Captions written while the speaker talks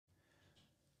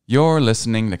You're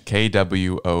listening to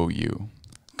KWOU.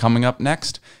 Coming up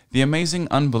next, the amazing,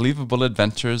 unbelievable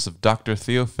adventures of Dr.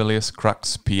 Theophilius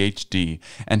Crux, Ph.D.,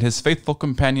 and his faithful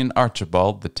companion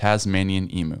Archibald, the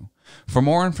Tasmanian emu. For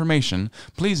more information,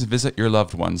 please visit your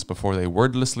loved ones before they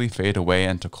wordlessly fade away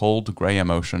into cold gray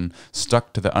emotion,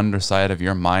 stuck to the underside of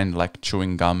your mind like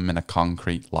chewing gum in a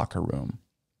concrete locker room.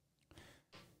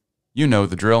 You know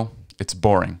the drill. It's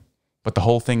boring. But the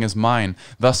whole thing is mine,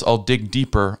 thus I'll dig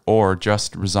deeper or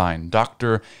just resign.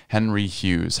 Dr. Henry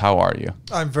Hughes, how are you?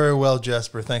 I'm very well,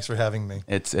 Jasper. Thanks for having me.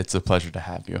 It's a pleasure to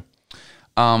have you.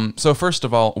 So first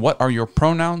of all, what are your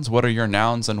pronouns, what are your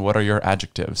nouns, and what are your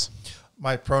adjectives?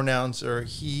 My pronouns are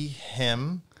he,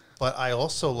 him, but I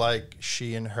also like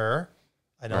she and her.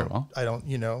 I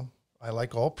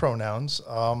like all pronouns.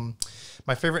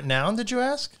 My favorite noun, did you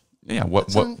ask? Yeah,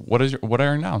 what are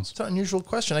your nouns? It's an unusual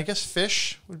question. I guess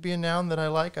fish would be a noun that I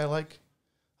like. I like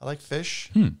fish.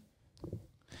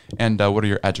 And what are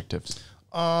your adjectives?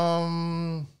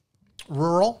 Rural.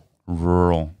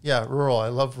 Rural. Yeah, rural. I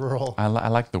love rural. I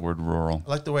like the word rural. I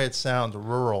like the way it sounds,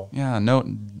 rural. Yeah,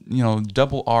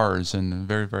 double R's and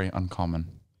very, very uncommon.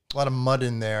 A lot of mud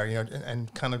in there,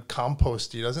 and kind of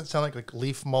composty. Doesn't sound like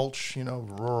leaf mulch,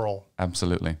 rural.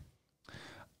 Absolutely.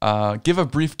 Give a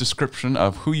brief description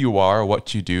of who you are,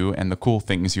 what you do, and the cool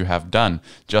things you have done,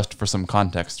 just for some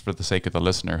context for the sake of the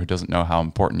listener who doesn't know how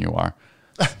important you are.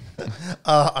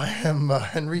 I am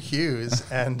Henry Hughes,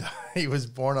 and he was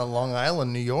born on Long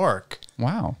Island, New York.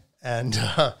 Wow. And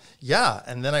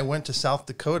and then I went to South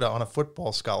Dakota on a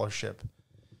football scholarship.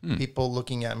 People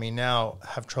looking at me now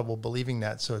have trouble believing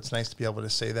that, so it's nice to be able to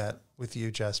say that with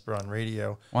you, Jasper, on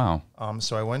radio. Wow.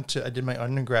 So I did my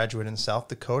undergraduate in South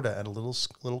Dakota at a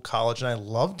little college, and I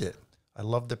loved it. I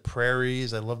loved the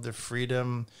prairies. I loved the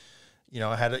freedom.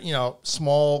 I had a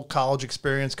small college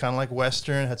experience, kind of like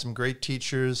Western. Had some great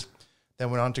teachers. Then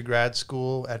went on to grad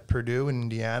school at Purdue in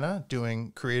Indiana,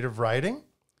 doing creative writing,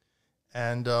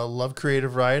 and loved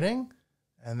creative writing.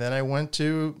 And then I went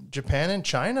to Japan and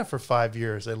China for 5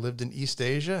 years. I lived in East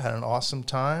Asia, had an awesome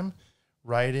time,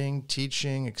 writing,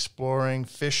 teaching, exploring,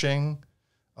 fishing,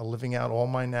 living out all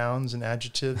my nouns and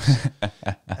adjectives.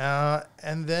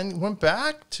 And then went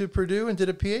back to Purdue and did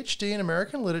a Ph.D. in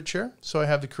American literature. So I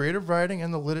have the creative writing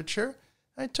and the literature.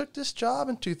 I took this job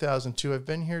in 2002. I've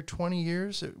been here 20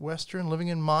 years at Western, living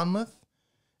in Monmouth,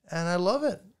 and I love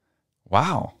it.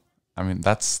 Wow. I mean,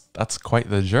 that's quite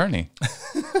the journey.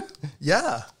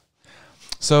 Yeah.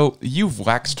 So you've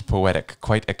waxed poetic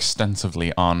quite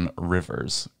extensively on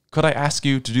rivers. Could I ask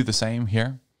you to do the same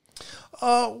here?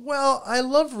 Well, I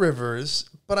love rivers,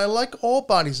 but I like all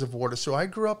bodies of water. So I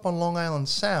grew up on Long Island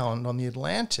Sound on the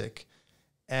Atlantic,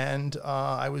 and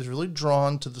I was really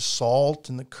drawn to the salt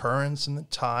and the currents and the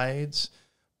tides.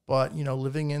 But,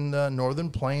 living in the northern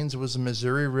plains, it was the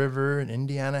Missouri River, and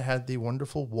Indiana had the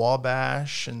wonderful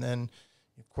Wabash, and then,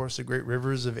 of course, the great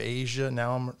rivers of Asia.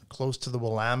 Now I'm close to the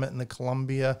Willamette and the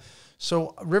Columbia.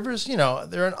 So rivers,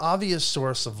 they're an obvious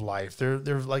source of life. They're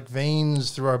like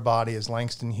veins through our body, as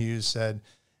Langston Hughes said.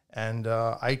 And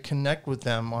I connect with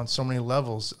them on so many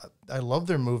levels. I love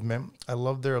their movement. I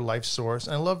love their life source.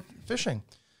 And I love fishing,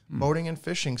 boating and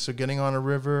fishing. So getting on a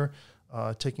river,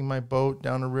 taking my boat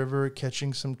down a river,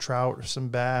 catching some trout or some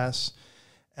bass.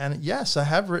 And yes, I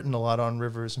have written a lot on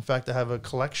rivers. In fact, I have a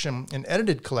collection, an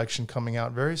edited collection coming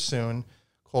out very soon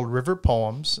called River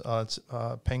Poems. It's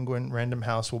Penguin Random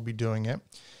House will be doing it.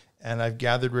 And I've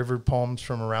gathered river poems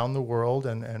from around the world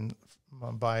and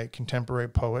by contemporary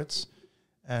poets.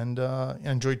 And I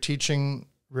enjoy teaching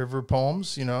river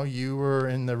poems. You were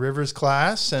in the rivers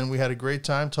class, and we had a great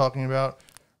time talking about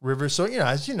rivers. So,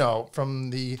 as you know, from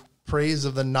the praise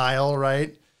of the Nile,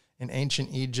 right, in ancient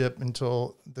Egypt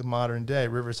until the modern day,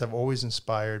 rivers have always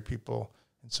inspired people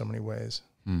in so many ways.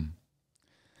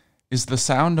 Is the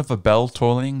sound of a bell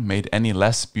tolling made any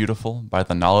less beautiful by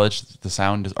the knowledge that the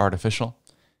sound is artificial?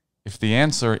 If the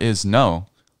answer is no,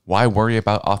 why worry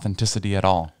about authenticity at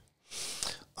all?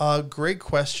 Great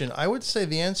question. I would say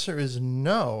the answer is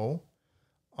no.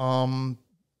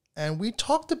 And we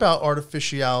talked about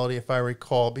artificiality, if I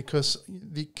recall, because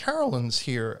the carillons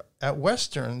here at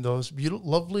Western, those beautiful,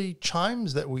 lovely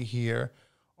chimes that we hear,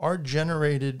 are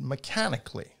generated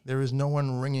mechanically. There is no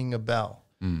one ringing a bell.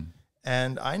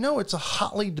 And I know it's a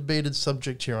hotly debated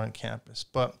subject here on campus,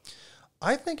 but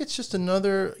I think it's just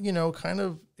another, kind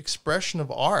of expression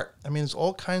of art. I mean, there's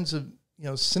all kinds of,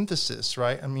 synthesis,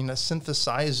 right? I mean, a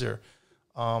synthesizer.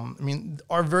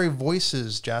 Our very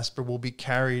voices, Jasper, will be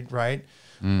carried, right,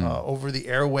 over the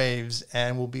airwaves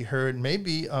and will be heard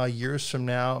maybe years from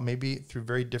now, maybe through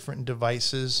very different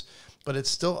devices, but it's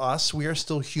still us. We are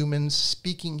still humans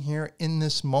speaking here in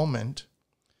this moment.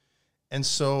 And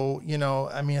so, you know,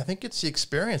 I mean, I think it's the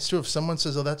experience too. If someone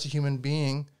says, oh, that's a human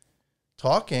being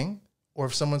talking, or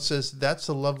if someone says, that's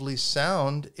a lovely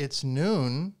sound, it's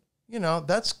noon, you know,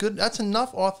 that's good. That's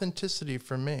enough authenticity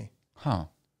for me. Huh.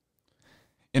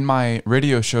 In my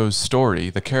radio show's story,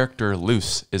 the character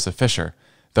Luce is a fisher,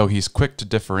 though he's quick to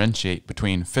differentiate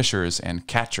between fishers and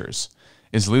catchers.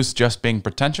 Is Luce just being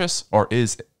pretentious, or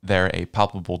is there a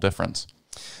palpable difference?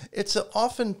 It's an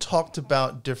often talked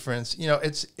about difference. You know,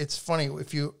 it's funny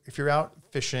if you're out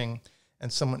fishing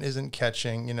and someone isn't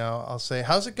catching. You know, I'll say,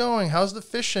 "How's it going? How's the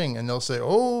fishing?" And they'll say,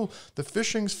 "Oh, the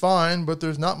fishing's fine, but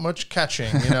there's not much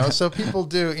catching." You know, so people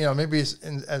do. You know, maybe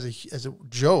as a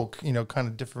joke. You know, kind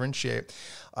of differentiate.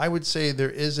 I would say there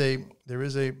is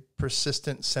a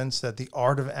persistent sense that the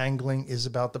art of angling is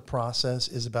about the process,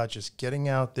 is about just getting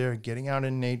out there, getting out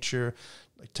in nature.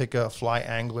 Like take a fly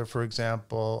angler, for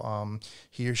example.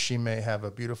 He or she may have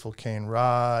a beautiful cane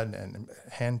rod and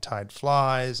hand-tied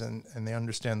flies, and they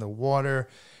understand the water.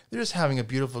 They're just having a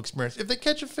beautiful experience. If they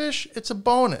catch a fish, it's a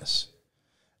bonus.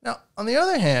 Now, on the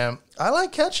other hand, I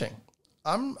like catching.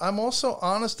 I'm also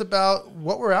honest about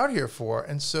what we're out here for.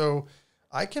 And so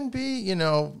I can be, you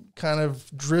know, kind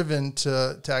of driven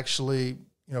to actually,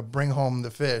 you know, bring home the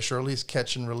fish, or at least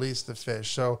catch and release the fish.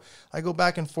 So I go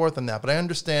back and forth on that. But I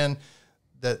understand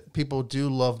that people do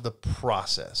love the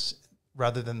process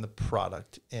rather than the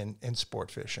product in sport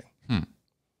fishing.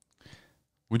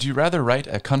 Would you rather write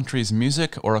a country's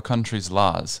music or a country's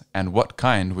laws? And what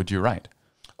kind would you write?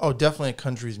 Oh, definitely a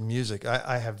country's music.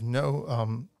 I have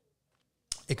no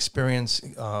experience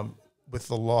with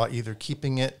the law, either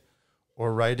keeping it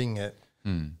or writing it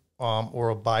or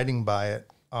abiding by it.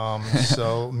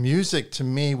 So music to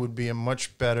me would be a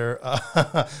much better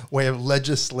way of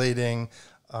legislating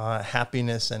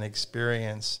happiness and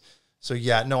experience. So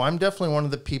yeah, no, I'm definitely one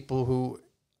of the people who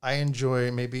I enjoy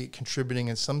maybe contributing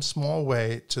in some small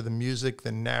way to the music,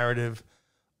 the narrative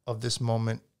of this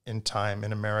moment in time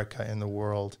in America, in the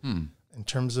world. In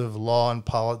terms of law and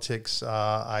politics,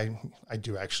 I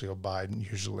do actually abide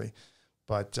usually,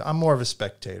 but I'm more of a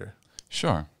spectator.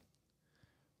 Sure.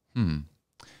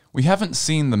 We haven't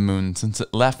seen the moon since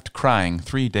it left crying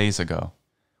 3 days ago.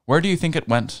 Where do you think it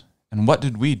went? And what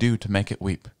did we do to make it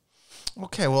weep?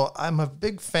 Okay, well, I'm a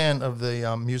big fan of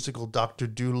the musical Dr.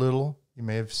 Dolittle. You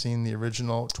may have seen the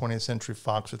original 20th Century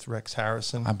Fox with Rex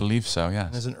Harrison. I believe so, yes.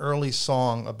 And there's an early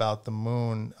song about the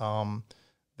moon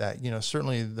that, you know,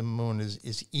 certainly the moon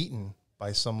is eaten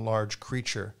by some large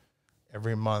creature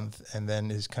every month and then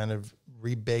is kind of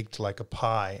rebaked like a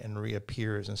pie and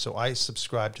reappears. And so I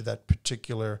subscribe to that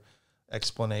particular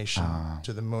explanation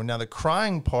to the moon. Now, the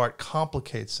crying part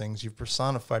complicates things. You've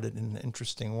personified it in an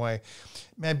interesting way.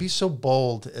 May I be so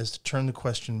bold as to turn the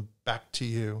question back to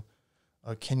you?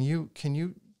 Can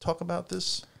you talk about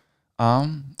this?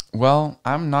 Well,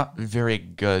 I'm not very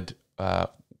good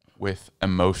with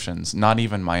emotions, not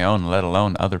even my own, let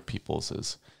alone other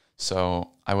people's. So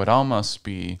I would almost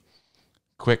be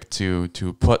quick to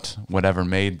put whatever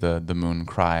made the moon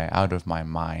cry out of my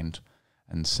mind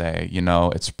and say, you know,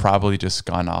 it's probably just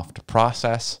gone off to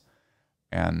process,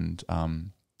 and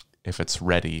if it's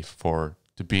ready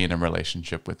to be in a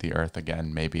relationship with the earth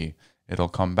again, maybe it'll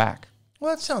come back.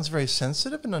 Well, that sounds very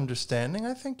sensitive and understanding.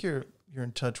 I think you're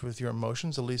in touch with your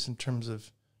emotions, at least in terms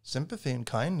of sympathy and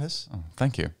kindness. Oh,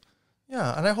 thank you.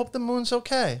 Yeah, and I hope the moon's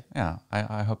okay. Yeah,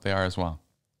 I hope they are as well.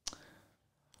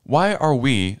 Why are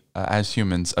we, as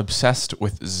humans, obsessed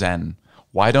with Zen?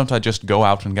 Why don't I just go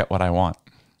out and get what I want?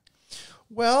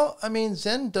 Well, I mean,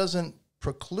 Zen doesn't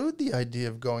preclude the idea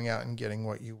of going out and getting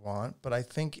what you want, but I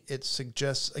think it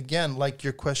suggests, again, like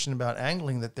your question about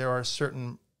angling, that there are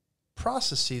certain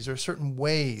processes or certain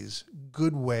ways,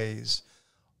 good ways,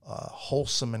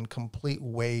 wholesome and complete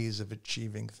ways of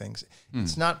achieving things.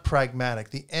 It's not pragmatic.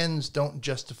 The ends don't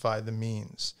justify the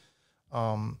means.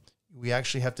 We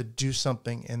actually have to do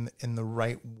something in the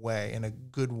right way, in a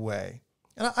good way.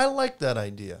 And I like that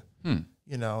idea.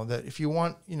 You know, that if you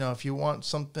want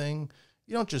something,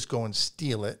 you don't just go and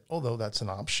steal it, although that's an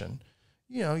option.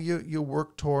 You know, you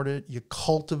work toward it, you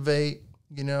cultivate,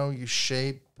 you know, you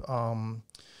shape.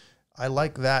 I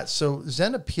like that. So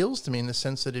Zen appeals to me in the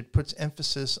sense that it puts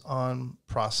emphasis on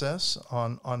process,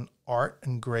 on art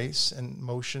and grace and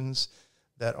motions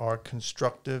that are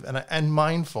constructive and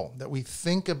mindful, that we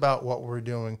think about what we're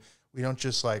doing. We don't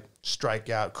just like strike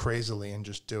out crazily and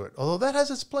just do it, although that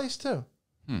has its place too.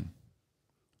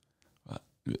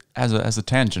 As a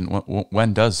tangent,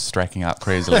 when does striking out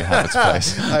crazily have its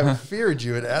place? I feared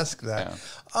you would ask that.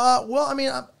 Yeah. Well, I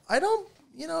mean, I don't,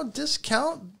 you know,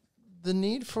 discount the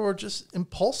need for just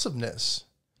impulsiveness.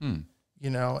 you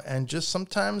know, and just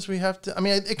sometimes we have to, I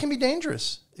mean, it can be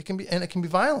dangerous. It can be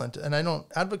violent, and I don't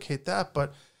advocate that,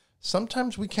 but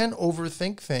sometimes we can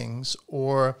overthink things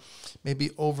or maybe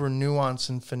over nuance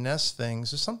and finesse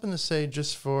things. There's something to say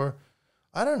just for,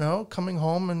 I don't know, coming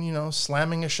home and, you know,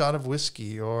 slamming a shot of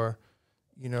whiskey or,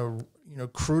 you know,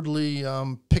 crudely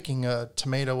picking a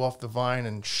tomato off the vine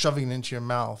and shoving it into your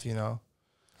mouth, you know.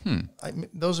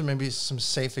 Those are maybe some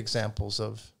safe examples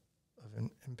of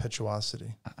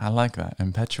impetuosity. I like that,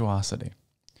 impetuosity.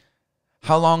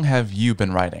 How long have you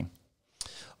been writing?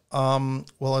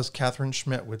 Well, as Catherine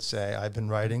Schmidt would say, I've been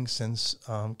writing since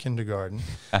kindergarten.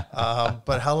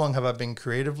 But how long have I been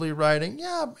creatively writing?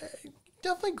 Yeah,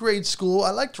 definitely grade school. I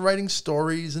liked writing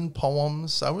stories and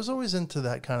poems. I was always into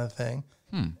that kind of thing.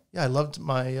 Yeah, I loved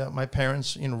my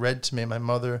parents, you know, read to me. My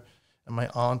mother and my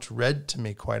aunt read to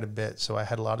me quite a bit, so I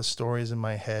had a lot of stories in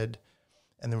my head.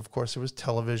 And then, of course, there was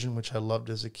television, which I loved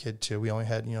as a kid too. We only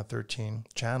had, you know, 13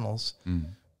 channels.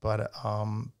 But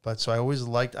so I always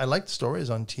liked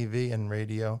stories on TV and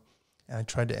radio, and I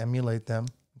tried to emulate them,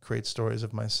 create stories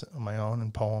of my own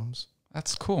and poems.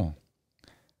 That's cool.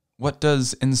 What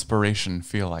does inspiration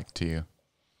feel like to you?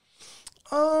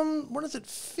 What does it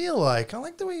feel like? I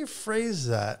like the way you phrase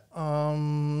that.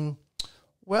 Well,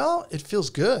 it feels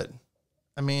good.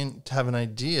 I mean, to have an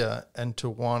idea and to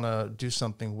want to do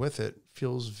something with it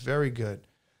feels very good.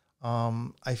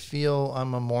 I feel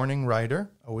I'm a morning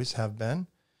writer, always have been.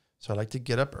 So I like to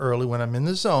get up early when I'm in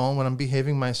the zone, when I'm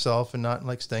behaving myself and not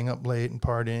like staying up late and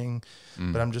partying.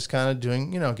 But I'm just kind of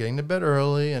doing, you know, getting to bed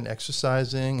early and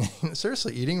exercising,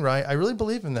 seriously eating right. I really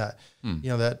believe in that, you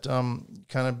know, that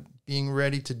kind of being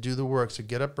ready to do the work. So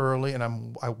get up early, and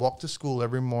I walk to school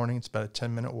every morning. It's about a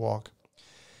 10-minute walk.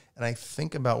 And I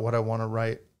think about what I want to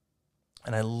write.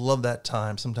 And I love that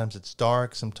time. Sometimes it's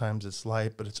dark, sometimes it's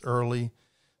light, but it's early.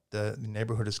 The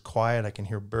neighborhood is quiet. I can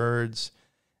hear birds.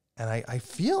 And I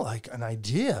feel like an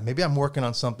idea. Maybe I'm working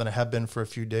on something I have been for a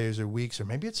few days or weeks, or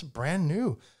maybe it's brand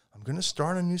new. I'm going to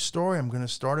start a new story. I'm going to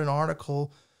start an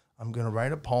article. I'm going to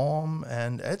write a poem.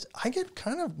 And I get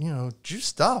kind of, you know,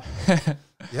 juiced up.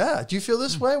 Yeah. Do you feel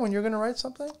this way when you're going to write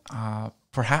something?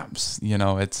 Perhaps. You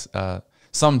know, it's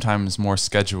sometimes more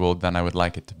scheduled than I would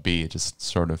like it to be, just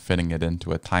sort of fitting it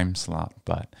into a time slot.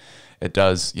 But it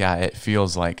does, yeah, it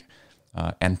feels like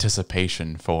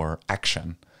anticipation for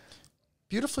action.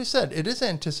 Beautifully said. It is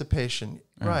anticipation,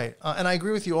 right? And I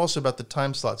agree with you also about the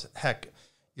time slots. Heck,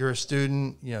 you're a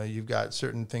student, you know, you've got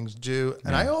certain things due.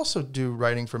 And I also do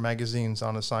writing for magazines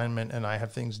on assignment, and I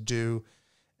have things due.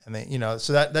 And they, you know,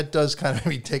 so that does kind of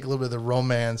maybe take a little bit of the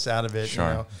romance out of it, Sure.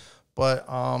 you know. But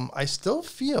I still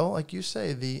feel, like you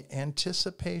say, the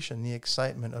anticipation, the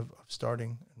excitement of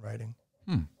starting and writing.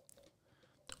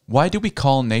 Why do we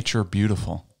call nature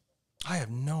beautiful? I have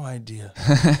no idea.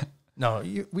 No,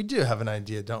 we do have an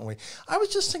idea, don't we? I was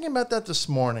just thinking about that this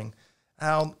morning.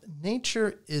 How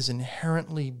nature is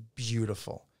inherently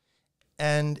beautiful.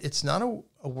 And it's not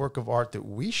a work of art that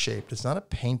we shaped. It's not a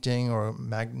painting or a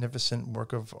magnificent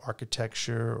work of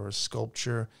architecture or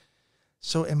sculpture.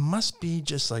 So it must be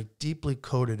just like deeply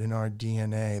coded in our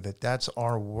DNA that that's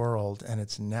our world and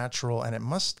it's natural, and it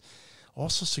must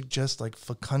also suggest like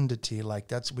fecundity,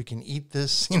 like we can eat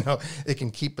this, you know, it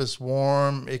can keep us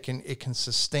warm, it can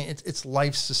sustain, it's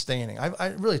life sustaining. I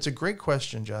really, it's a great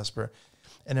question, Jasper.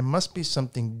 And it must be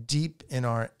something deep in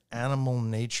our animal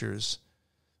natures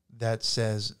that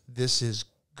says this is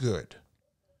good.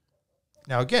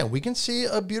 Now, again, we can see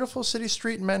a beautiful city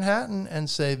street in Manhattan and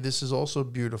say this is also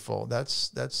beautiful. That's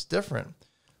different.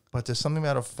 But there's something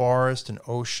about a forest, an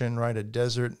ocean, right, a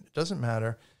desert, it doesn't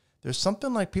matter. There's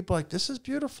something like people like, this is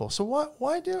beautiful. So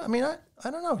why do, I mean, I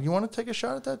don't know. You want to take a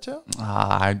shot at that too?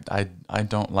 I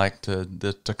don't like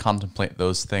to contemplate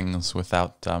those things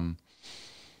without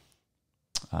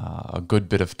a good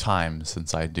bit of time,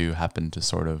 since I do happen to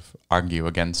sort of argue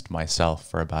against myself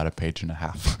for about a page and a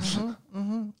half.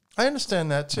 I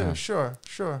understand that too. Yeah.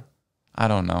 Sure. I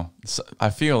don't know. I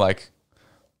feel like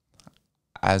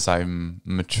as I'm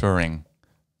maturing,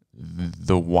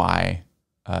 the why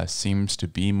seems to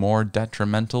be more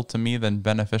detrimental to me than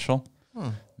beneficial.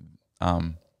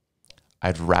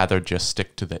 I'd rather just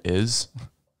stick to the is.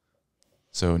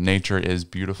 So nature is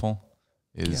beautiful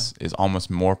is almost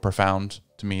more profound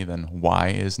to me than why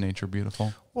is nature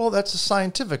beautiful. Well, that's a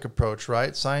scientific approach,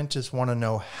 right? Scientists want to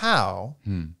know how,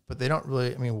 but they don't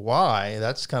really, I mean, why?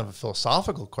 That's kind of a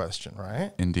philosophical question,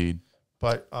 right? Indeed.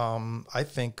 But I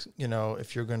think, you know,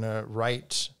 if you're going to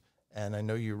write, and I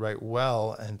know you write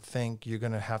well, and think, you're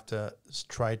going to have to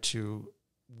try to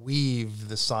weave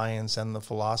the science and the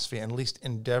philosophy, and at least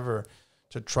endeavor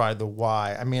to try the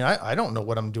why. I mean, I don't know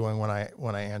what I'm doing when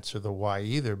I answer the why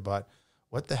either, but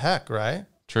what the heck, right?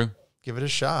 True. Give it a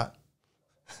shot.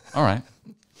 All right.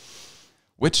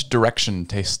 Which direction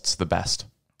tastes the best?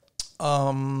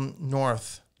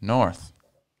 North. North.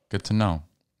 Good to know.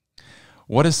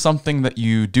 What is something that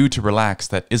you do to relax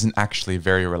that isn't actually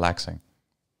very relaxing?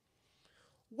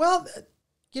 Well,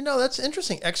 that's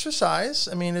interesting. Exercise.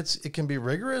 I mean, it can be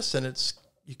rigorous, and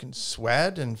you can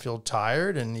sweat and feel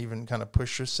tired and even kind of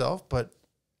push yourself, but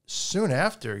soon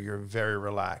after you're very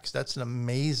relaxed. That's an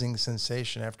amazing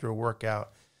sensation after a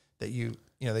workout that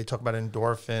they talk about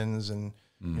endorphins and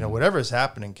whatever is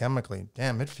happening chemically.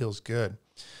 Damn, it feels good.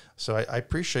 So I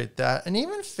appreciate that. And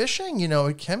even fishing,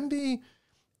 it can be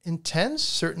intense,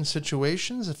 certain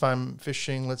situations. If I'm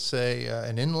fishing, let's say,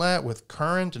 an inlet with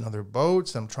current and other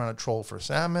boats, I'm trying to troll for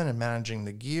salmon and managing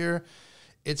the gear.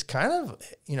 It's kind of,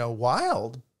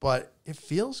 wild, but it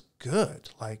feels good.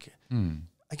 Like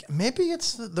maybe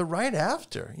it's the right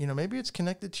after, maybe it's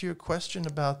connected to your question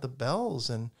about the bells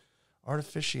and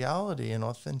artificiality and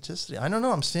authenticity. I don't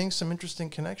know. I'm seeing some interesting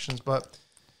connections, but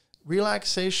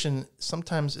relaxation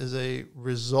sometimes is a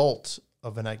result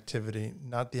of an activity,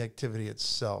 not the activity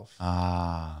itself.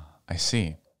 Ah, I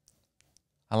see.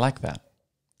 I like that.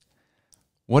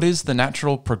 What is the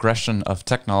natural progression of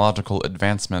technological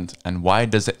advancement, and why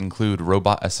does it include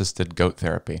robot-assisted goat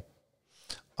therapy?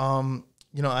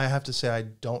 I have to say I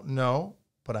don't know,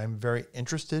 but I'm very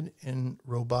interested in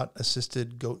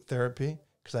robot-assisted goat therapy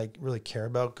because I really care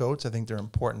about goats. I think they're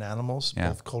important animals,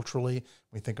 both culturally.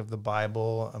 We think of the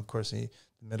Bible, of course, the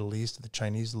Middle East, the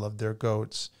Chinese love their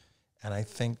goats. And I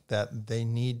think that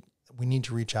we need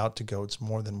to reach out to goats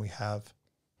more than we have.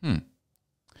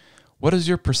 What is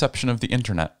your perception of the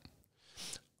internet?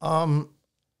 I'm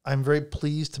very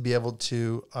pleased to be able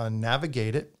to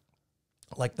navigate it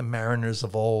like the mariners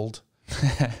of old.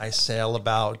 I sail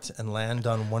about and land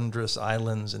on wondrous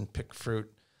islands and pick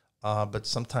fruit. But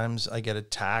sometimes I get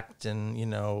attacked and,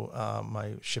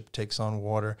 my ship takes on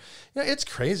water. It's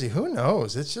crazy. Who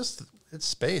knows? It's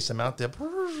space. I'm out there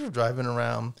driving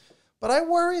around. But I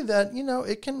worry that,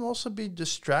 it can also be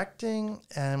distracting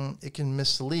and it can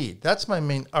mislead. That's my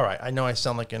main. All right. I know I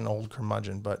sound like an old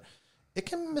curmudgeon, but it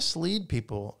can mislead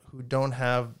people who don't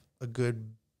have a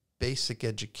good basic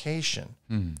education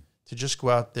to just go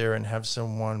out there and have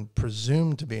someone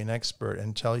presumed to be an expert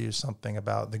and tell you something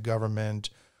about the government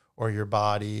or your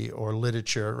body or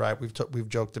literature, right? We've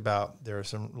joked about there are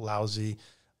some lousy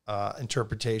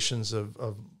interpretations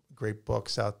of great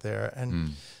books out there.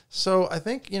 And so I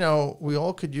think, we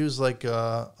all could use like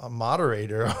a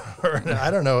moderator or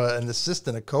an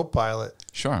assistant, a co-pilot.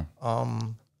 Sure.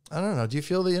 I don't know. Do you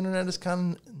feel the internet is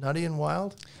kind of nutty and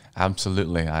wild?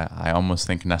 Absolutely. I almost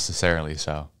think necessarily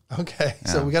so. Okay. Yeah.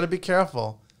 So we got to be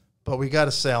careful, but we got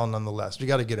to sail nonetheless. We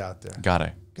got to get out there. Got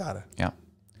it. Yeah.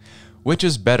 Which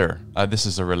is better? This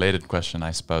is a related question,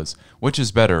 I suppose. Which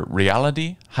is better,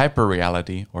 reality,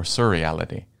 hyperreality, or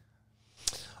surreality?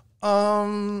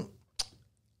 How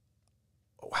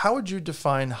would you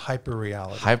define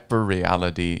hyperreality?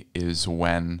 Hyperreality is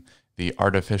when the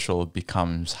artificial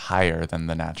becomes higher than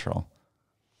the natural.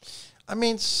 I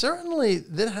mean, certainly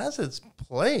that has its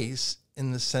place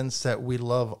in the sense that we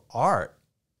love art.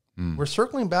 We're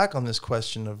circling back on this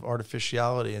question of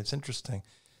artificiality. It's interesting.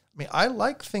 I mean, I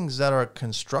like things that are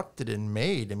constructed and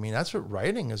made. I mean, that's what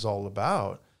writing is all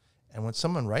about. And when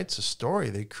someone writes a story,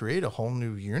 they create a whole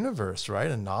new universe, right?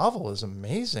 A novel is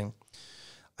amazing.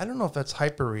 I don't know if that's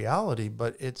hyperreality,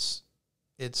 but it's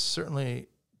certainly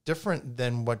different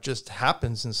than what just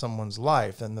happens in someone's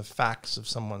life and the facts of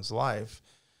someone's life.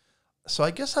 So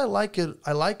I guess I like it.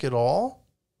 I like it all.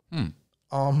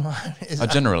 A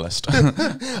generalist.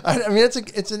 I mean,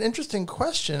 it's an interesting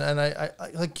question, and I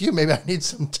like you. Maybe I need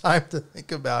some time to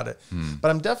think about it.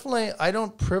 But I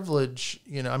don't privilege.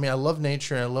 I mean, I love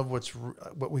nature and I love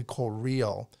what we call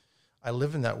real. I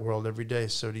live in that world every day.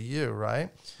 So do you, right?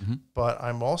 But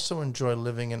I'm also enjoy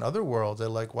living in other worlds. I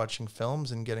like watching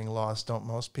films and getting lost. Don't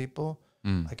most people?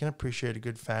 I can appreciate a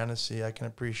good fantasy. I can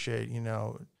appreciate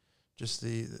just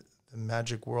the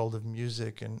magic world of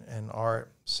music and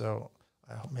art. So.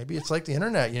 Maybe it's like the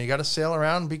internet. You got to sail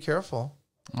around and be careful.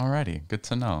 Alrighty, good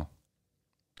to know.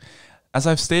 As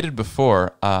I've stated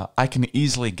before, I can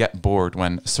easily get bored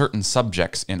when certain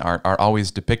subjects in art are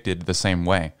always depicted the same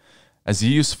way. As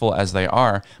useful as they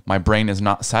are, my brain is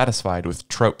not satisfied with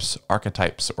tropes,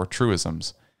 archetypes, or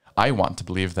truisms. I want to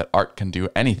believe that art can do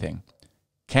anything.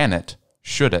 Can it?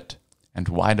 Should it? And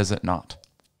why does it not?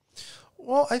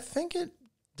 Well, I think it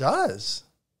does.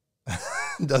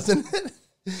 Doesn't it?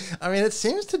 I mean, it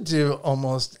seems to do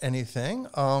almost anything.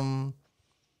 I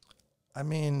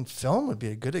mean, film would be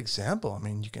a good example. I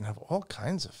mean, you can have all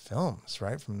kinds of films,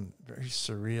 right? From very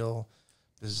surreal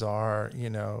bizarre,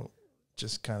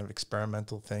 just kind of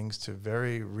experimental things to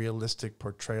very realistic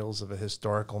portrayals of a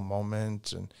historical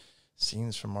moment and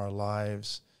scenes from our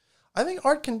lives. I think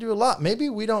art can do a lot. Maybe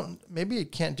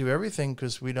it can't do everything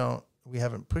because we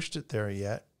haven't pushed it there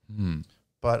yet.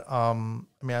 But I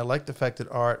mean, I like the fact that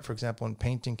art, for example, in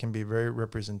painting can be very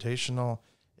representational.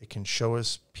 It can show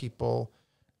us people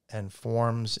and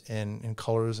forms in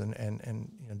colors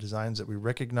and designs that we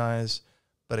recognize,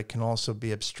 but it can also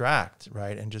be abstract,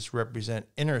 right? And just represent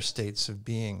inner states of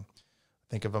being.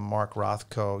 Think of a Mark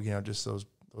Rothko, just those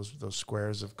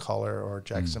squares of color, or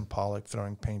Jackson Pollock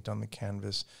throwing paint on the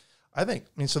canvas.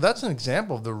 So that's an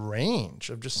example of the range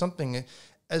of just something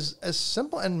as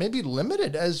simple and maybe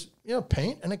limited as,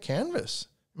 paint and a canvas.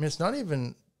 I mean, it's not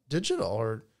even digital,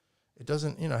 or it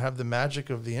doesn't, have the magic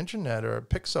of the internet or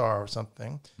Pixar or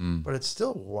something, but it's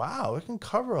still, wow, it can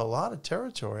cover a lot of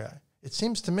territory. It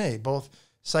seems to me, both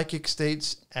psychic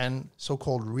states and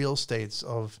so-called real states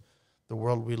of the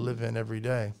world we live in every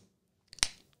day.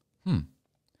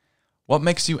 What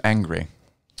makes you angry?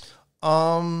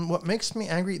 What makes me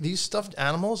angry, these stuffed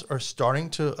animals are starting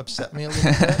to upset me a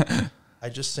little bit. I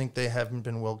just think they haven't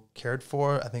been well cared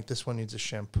for. I think this one needs a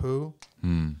shampoo.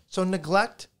 So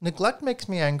neglect makes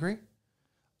me angry.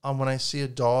 When I see a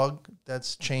dog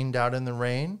that's chained out in the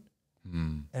rain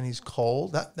and he's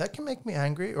cold, that can make me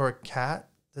angry, or a cat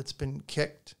that's been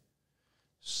kicked.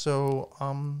 So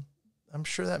I'm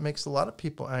sure that makes a lot of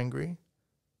people angry.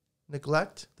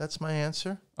 Neglect, that's my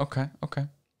answer. Okay.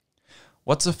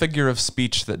 What's a figure of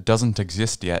speech that doesn't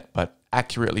exist yet but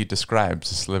accurately describes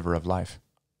a sliver of life?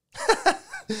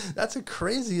 That's the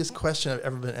craziest question I've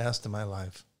ever been asked in my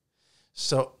life.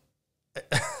 So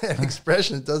an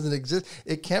expression that doesn't exist,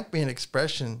 it can't be an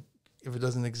expression if it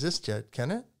doesn't exist yet, can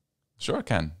it? Sure it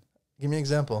can. Give me an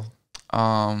example.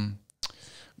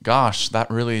 Gosh, that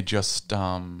really just,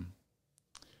 that's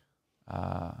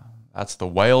the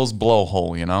whale's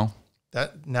blowhole,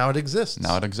 That now it exists.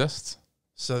 Now it exists.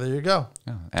 So there you go.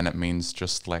 Yeah, and it means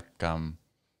just like,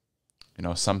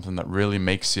 something that really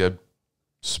makes you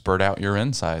spurt out your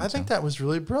insides. I think that was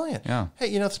really brilliant. Yeah.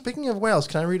 Hey, speaking of whales,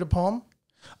 can I read a poem?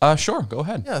 Sure, go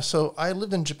ahead. Yeah, so I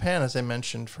lived in Japan, as I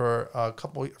mentioned, for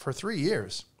 3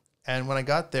 years. And when I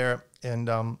got there in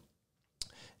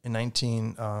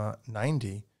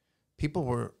 1990, people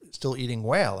were still eating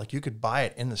whale. Like, you could buy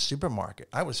it in the supermarket.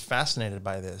 I was fascinated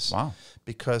by this. Wow.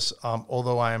 Because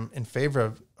although I'm in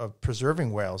favor of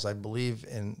preserving whales, I believe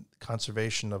in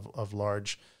conservation of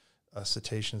large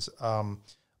cetaceans.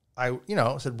 I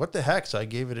said, what the heck? So I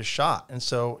gave it a shot. And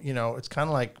so, it's kind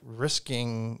of like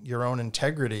risking your own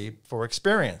integrity for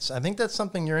experience. I think that's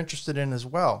something you're interested in as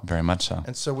well. Very much so.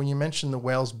 And so when you mentioned the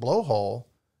whale's blowhole,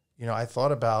 I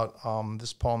thought about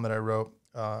this poem that I wrote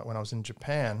when I was in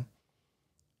Japan.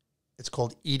 It's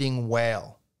called Eating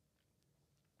Whale.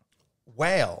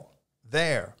 Whale,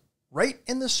 there, right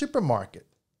in the supermarket.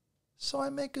 So I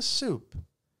make a soup.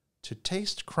 To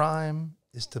taste crime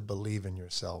is to believe in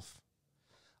yourself.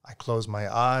 I close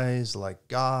my eyes like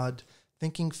God,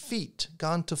 thinking feet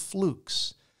gone to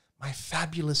flukes. My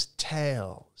fabulous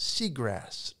tail,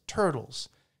 seagrass, turtles,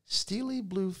 steely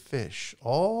blue fish,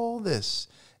 all this,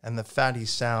 and the fatty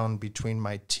sound between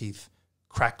my teeth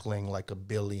crackling like a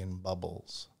billion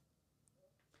bubbles.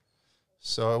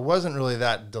 So it wasn't really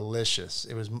that delicious.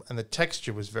 It was, and the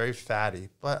texture was very fatty.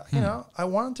 But, I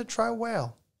wanted to try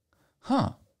whale.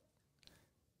 Huh.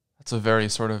 That's a very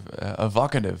sort of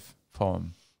evocative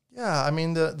poem. Yeah, I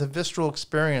mean, the visceral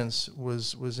experience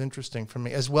was interesting for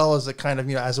me, as well as a kind of,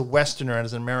 as a Westerner and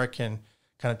as an American,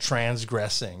 kind of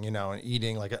transgressing, and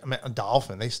eating like a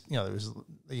dolphin. They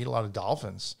eat a lot of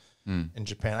dolphins in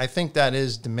Japan. I think that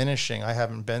is diminishing. I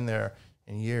haven't been there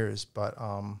in years, but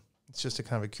it's just a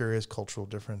kind of a curious cultural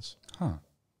difference. Huh.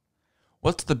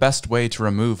 What's the best way to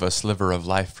remove a sliver of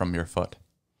life from your foot?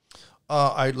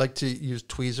 I'd like to use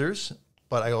tweezers,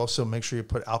 but I also make sure you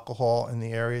put alcohol in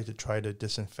the area to try to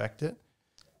disinfect it.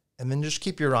 And then just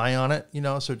keep your eye on it,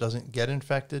 so it doesn't get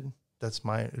infected. That's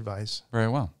my advice. Very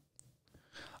well.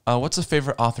 What's a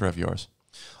favorite author of yours?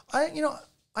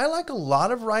 I like a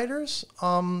lot of writers.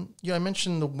 I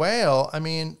mentioned the whale. I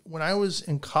mean, when I was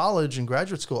in college and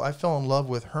graduate school, I fell in love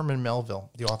with Herman Melville,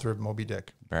 the author of Moby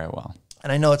Dick. Very well.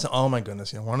 And I know it's, oh my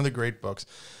goodness, one of the great books.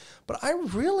 But I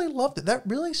really loved it. That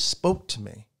really spoke to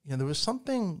me. There was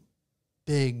something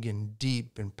big and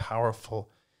deep and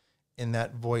powerful in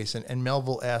that voice. And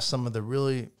Melville asked some of the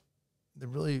really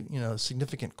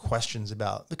significant questions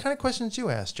about the kind of questions you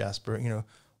asked, Jasper.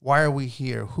 Why are we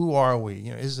here? Who are we?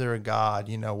 Is there a God?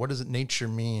 What does nature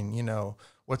mean?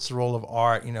 What's the role of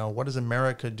art? What is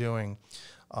America doing?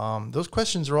 Those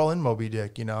questions are all in Moby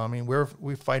Dick. I mean,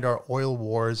 we fight our oil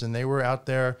wars, and they were out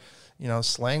there,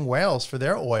 slaying whales for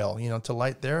their oil, to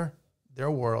light their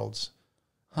worlds.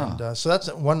 Huh. And so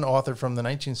that's one author from the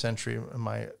 19th century in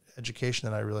my education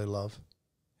that I really love.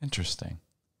 Interesting.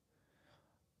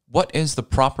 What is the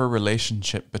proper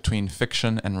relationship between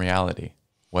fiction and reality?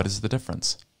 What is the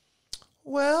difference?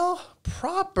 Well,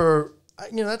 proper,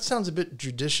 that sounds a bit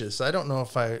judicious. I don't know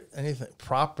if anything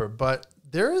proper, but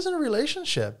there isn't a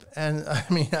relationship. And I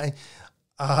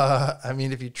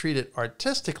mean, if you treat it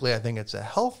artistically, I think it's a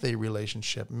healthy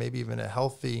relationship, maybe even a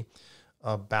healthy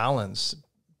balance,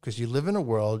 because you live in a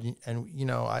world,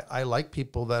 and, I like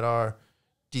people that are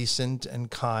decent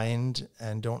and kind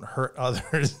and don't hurt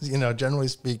others, generally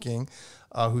speaking,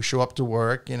 who show up to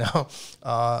work,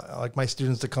 like my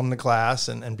students to come to class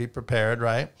and be prepared,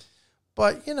 right?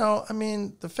 But, I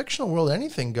mean, the fictional world,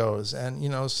 anything goes.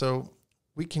 And, so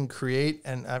we can create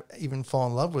and even fall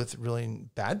in love with really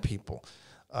bad people.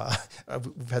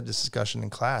 We've had this discussion in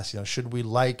class, should we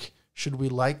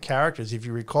like characters? If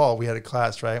you recall, we had a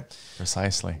class, right?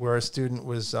 Precisely. Where a student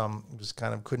was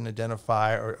kind of couldn't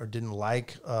identify or didn't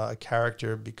like a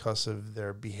character because of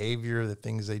their behavior, the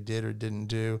things they did or didn't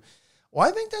do. Well,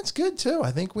 I think that's good too.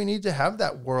 I think we need to have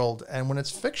that world. And when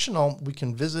it's fictional, we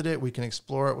can visit it, we can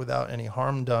explore it without any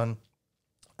harm done.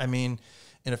 I mean,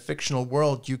 in a fictional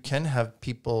world, you can have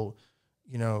people,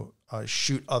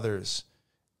 shoot others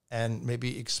and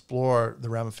maybe explore the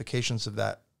ramifications of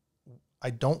that. I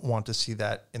don't want to see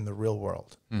that in the real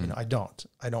world. I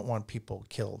don't want people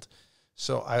killed.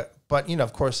 But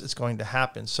of course it's going to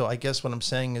happen. So I guess what I'm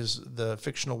saying is the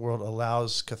fictional world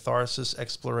allows catharsis,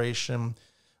 exploration,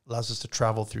 allows us to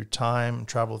travel through time,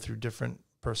 travel through different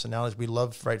personalities. We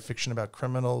love to write fiction about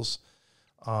criminals.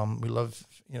 We love,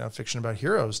 fiction about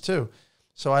heroes too.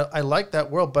 So I like that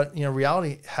world, but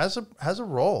reality has a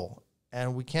role,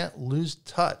 and we can't lose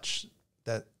touch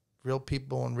that real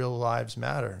people and real lives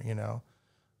matter,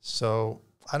 So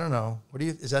I don't know.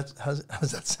 How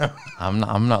does that sound?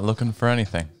 I'm not looking for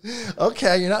anything.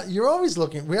 Okay, you're always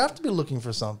looking. We have to be looking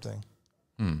for something.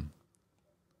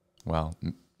 Well,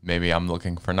 maybe I'm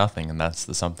looking for nothing, and that's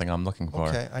the something I'm looking for.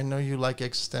 Okay, I know you like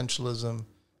existentialism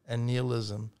and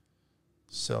nihilism.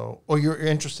 Or you're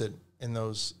interested in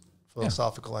those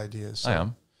philosophical ideas. So, I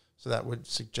am. So that would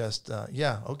suggest,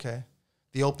 okay.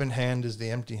 The open hand is the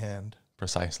empty hand.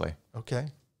 Precisely. Okay.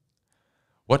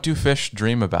 What do fish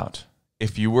dream about?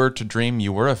 If you were to dream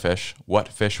you were a fish, what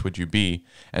fish would you be?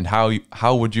 And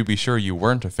how would you be sure you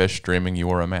weren't a fish dreaming you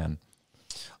were a man?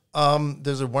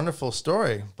 There's a wonderful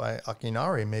story by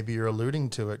Akinari, maybe you're alluding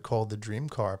to it, called The Dream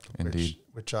Carp,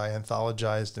 which I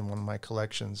anthologized in one of my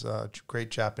collections.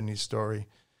 Great Japanese story,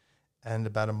 and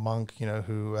about a monk,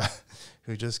 who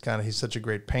just kind of, he's such a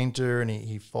great painter, and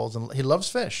he loves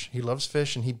fish. He loves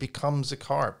fish, and he becomes a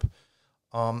carp.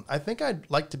 I think I'd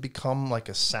like to become like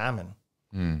a salmon.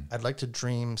 I'd like to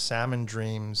dream salmon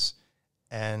dreams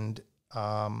and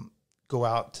go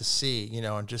out to sea,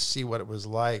 and just see what it was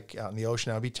like out in the ocean.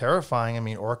 That would be terrifying. I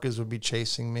mean, orcas would be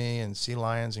chasing me, and sea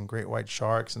lions and great white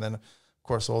sharks, and then, of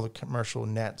course, all the commercial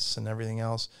nets and everything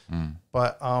else.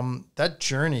 But that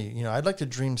journey, I'd like to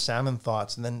dream salmon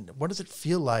thoughts. And then what does it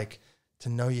feel like to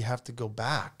know you have to go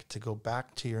back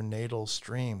to your natal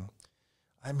stream?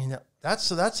 I mean,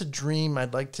 that's a dream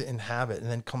I'd like to inhabit,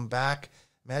 and then come back.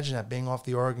 Imagine that, being off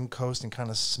the Oregon coast and kind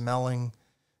of smelling,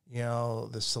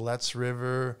 the Siletz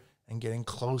River, and getting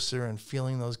closer and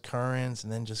feeling those currents,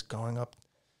 and then just going up.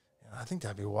 I think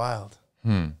that'd be wild.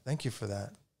 Thank you for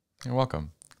that. You're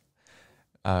welcome.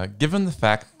 Given the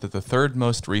fact that the third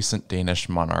most recent Danish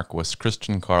monarch was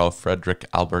Christian Carl Frederick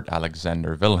Albert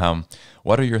Alexander Wilhelm,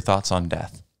 what are your thoughts on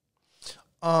death?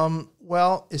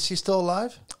 Well, is he still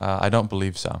alive? I don't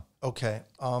believe so. Okay.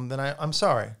 Then I'm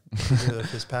sorry to hear of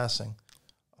his passing.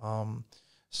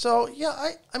 So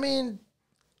yeah, I mean,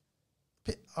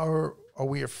 are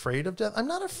we afraid of death? I'm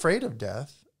not afraid of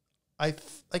death.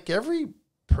 Like every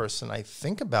person, I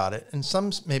think about it, and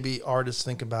some maybe artists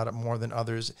think about it more than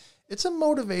others. It's a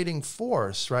motivating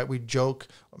force, right? We joke,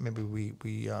 or maybe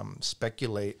we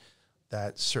speculate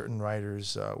that certain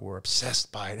writers were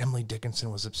obsessed by it. Emily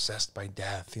Dickinson was obsessed by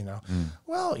death,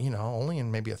 Well, only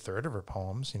in maybe a third of her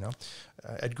poems,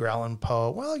 Edgar Allan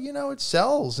Poe, well, it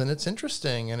sells, and it's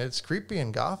interesting, and it's creepy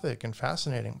and gothic and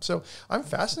fascinating. So I'm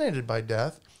fascinated by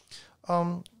death,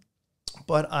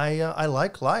 but I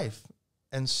like life.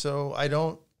 And so I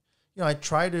don't, I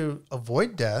try to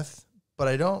avoid death, but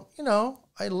I don't,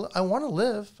 I want to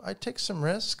live. I take some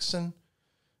risks, and,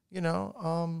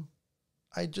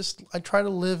 I try to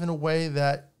live in a way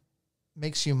that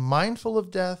makes you mindful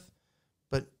of death,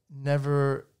 but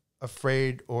never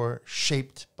afraid or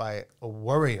shaped by a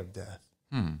worry of death.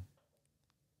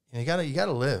 You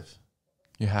gotta live.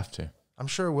 You have to. I'm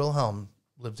sure Wilhelm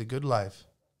lived a good life.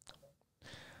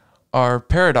 Are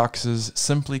paradoxes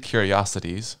simply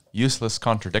curiosities, useless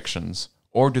contradictions,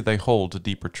 or do they hold a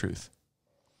deeper truth?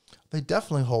 They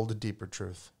definitely hold a deeper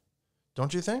truth.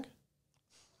 Don't you think?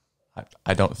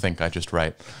 I don't think, I just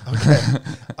write. Okay.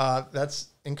 That's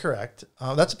incorrect.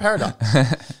 That's a paradox.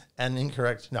 And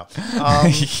incorrect. No.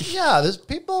 Yeah,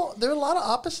 there are a lot of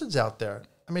opposites out there.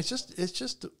 I mean, it's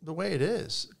just the way it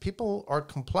is. People are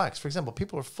complex. For example,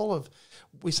 people are full of,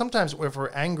 we sometimes, if we're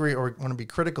angry or want to be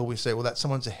critical, we say, well, that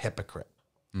someone's a hypocrite.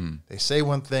 They say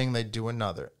one thing, they do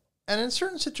another. And in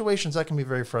certain situations, that can be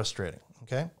very frustrating.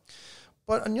 Okay.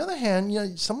 But on the other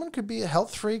hand, someone could be a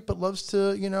health freak, but loves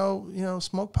to,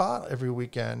 smoke pot every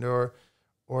weekend or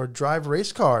drive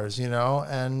race cars,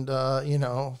 and,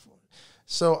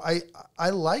 so I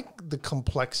like the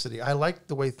complexity. I like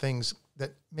the way things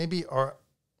that maybe are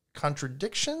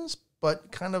contradictions,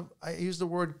 but kind of, I use the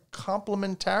word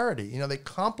complementarity. They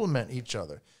complement each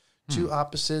other. Two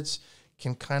opposites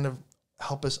can kind of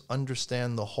help us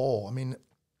understand the whole. I mean,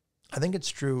 I think it's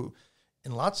true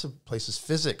in lots of places.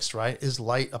 Physics, right? Is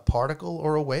light a particle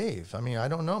or a wave? I mean, I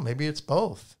don't know. Maybe it's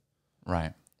both.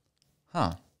 Right.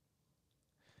 Huh.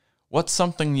 What's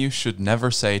something you should never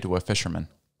say to a fisherman?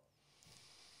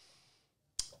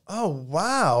 Oh,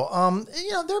 wow.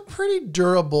 They're pretty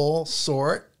durable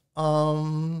sort.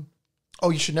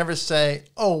 You should never say,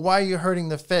 oh, why are you hurting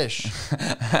the fish?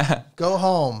 Go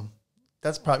home.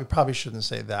 That's probably shouldn't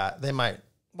say that. They might,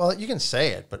 well, you can say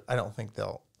it, but I don't think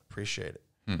they'll appreciate it.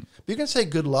 But you can say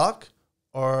good luck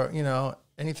or,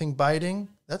 anything biting.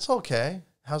 That's okay.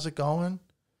 How's it going?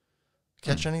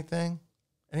 Catch anything?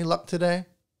 Any luck today?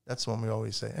 That's the one we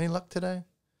always say. Any luck today?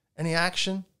 Any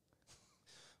action?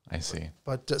 I see.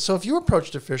 But so if you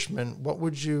approached a fisherman, what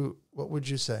would you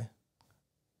say?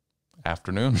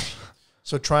 Afternoon.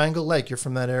 So Triangle Lake, you're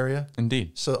from that area?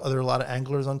 Indeed. So are there a lot of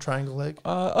anglers on Triangle Lake?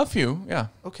 A few, yeah.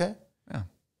 Okay. Yeah.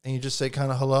 And you just say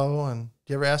kind of hello, and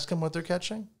do you ever ask them what they're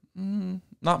catching?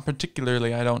 Not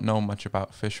particularly. I don't know much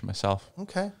about fish myself.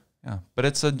 Okay. Yeah, but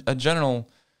it's a general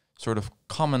sort of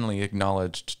commonly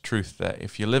acknowledged truth that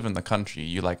if you live in the country,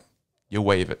 you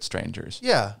wave at strangers.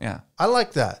 Yeah. Yeah. I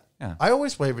like that. Yeah. I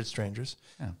always wave at strangers.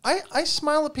 Yeah. I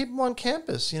smile at people on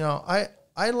campus.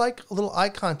 I like a little eye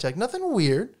contact. Nothing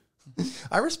weird.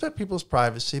 I respect people's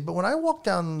privacy, but when I walk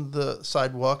down the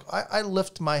sidewalk, I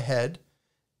lift my head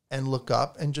and look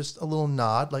up and just a little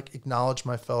nod, like acknowledge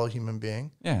my fellow human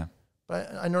being. Yeah.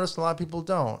 But I noticed a lot of people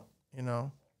don't,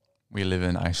 We live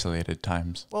in isolated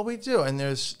times. Well, we do. And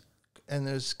there's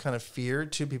kind of fear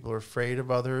too. People are afraid of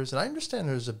others. And I understand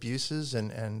there's abuses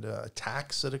and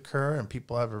attacks that occur and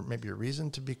people have maybe a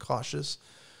reason to be cautious.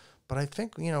 But I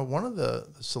think, one of the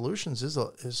solutions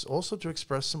is also to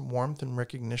express some warmth and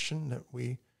recognition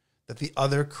that the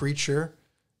other creature,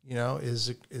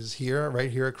 is here, right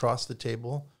here across the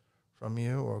table from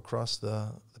you or across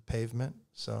the pavement.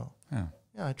 So, yeah,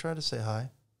 I try to say hi.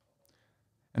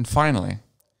 And finally,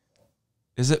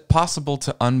 is it possible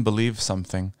to unbelieve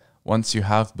something once you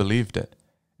have believed it?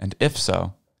 And if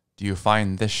so, do you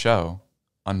find this show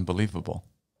unbelievable?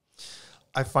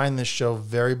 I find this show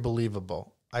very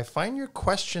believable. I find your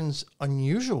questions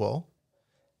unusual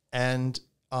and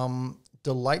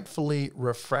delightfully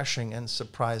refreshing and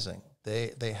surprising.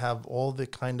 They have all the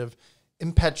kind of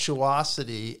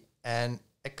impetuosity and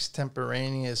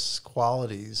extemporaneous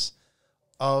qualities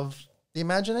of the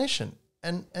imagination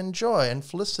and joy and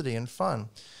felicity and fun.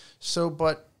 So,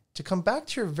 but to come back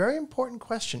to your very important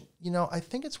question, I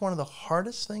think it's one of the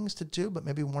hardest things to do, but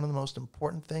maybe one of the most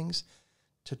important things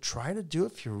to try to do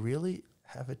if you really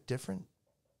have a different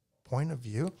point of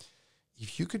view.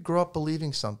 If you could grow up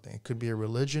believing something, it could be a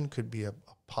religion, could be a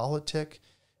politic,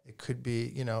 it could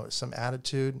be, some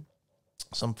attitude,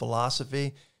 some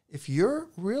philosophy. If you're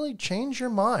really change your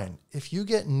mind, if you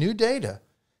get new data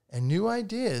and new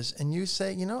ideas and you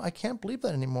say, I can't believe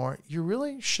that anymore, you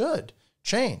really should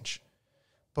change.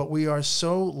 But we are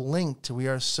so linked, we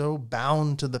are so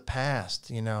bound to the past,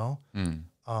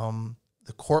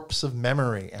 the corpse of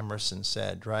memory, Emerson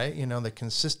said, right? The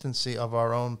consistency of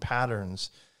our own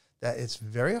patterns, that it's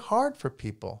very hard for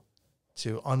people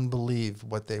to unbelieve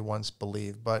what they once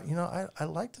believed. But, I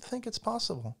like to think it's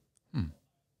possible.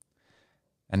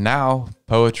 And now,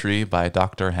 poetry by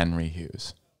Dr. Henry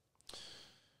Hughes.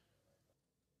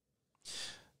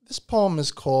 This poem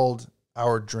is called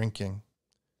Our Drinking.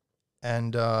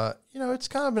 And, it's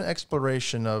kind of an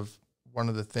exploration of one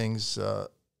of the things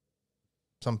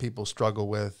some people struggle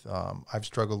with, I've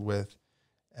struggled with,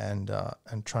 and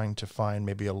trying to find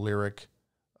maybe a lyric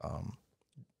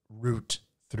route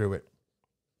through it.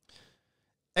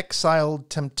 Exiled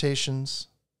temptations,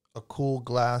 a cool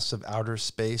glass of outer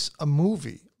space, a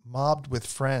movie mobbed with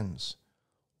friends,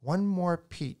 one more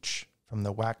peach from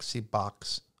the waxy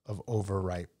box of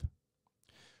overripe.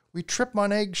 We trip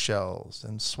on eggshells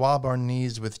and swab our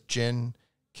knees with gin,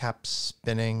 caps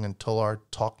spinning until our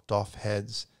talked-off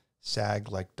heads sag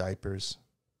like diapers.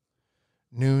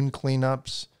 Noon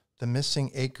cleanups, the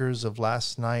missing acres of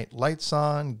last night, lights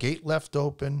on, gate left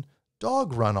open,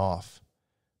 dog run off.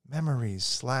 Memories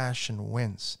slash and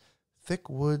wince, thick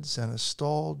woods and a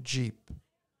stalled Jeep.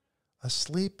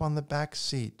 Asleep on the back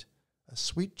seat, a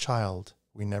sweet child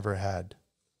we never had.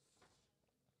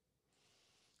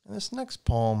 And this next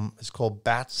poem is called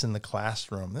Bats in the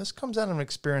Classroom. This comes out of an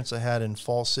experience I had in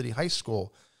Falls City High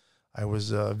School. I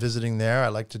was visiting there. I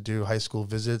like to do high school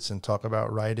visits and talk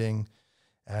about writing.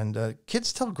 And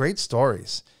kids tell great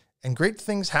stories. And great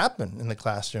things happen in the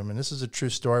classroom. And this is a true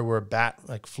story where a bat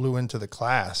flew into the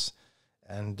class.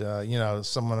 And,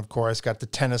 someone, of course, got the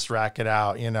tennis racket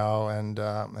out,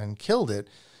 and killed it.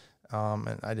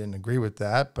 And I didn't agree with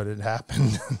that, but it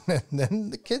happened. And then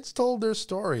the kids told their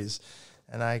stories.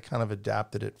 And I kind of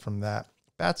adapted it from that.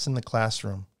 Bats in the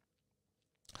classroom.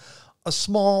 A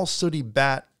small, sooty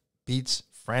bat beats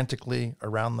frantically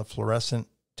around the fluorescent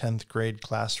 10th grade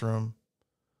classroom.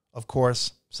 Of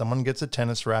course, someone gets a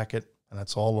tennis racket, and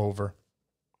it's all over.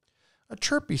 A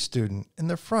chirpy student in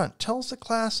the front tells the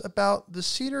class about the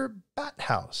cedar bat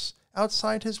house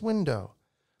outside his window,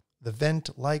 the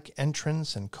vent-like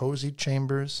entrance and cozy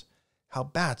chambers, how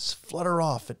bats flutter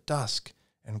off at dusk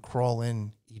and crawl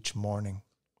in each morning.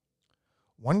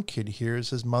 One kid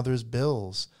hears his mother's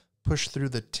bills push through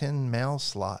the tin mail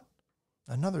slot.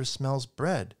 Another smells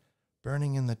bread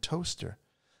burning in the toaster.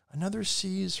 Another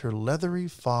sees her leathery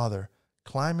father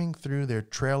climbing through their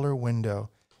trailer window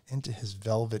into his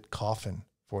velvet coffin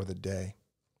for the day.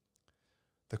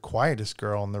 The quietest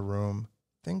girl in the room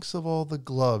thinks of all the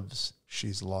gloves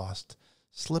she's lost,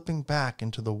 slipping back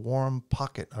into the warm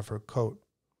pocket of her coat,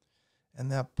 and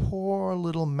that poor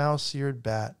little mouse-eared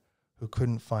bat who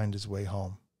couldn't find his way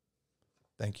home.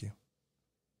 Thank you.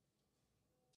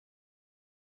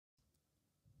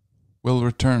 We'll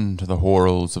return to the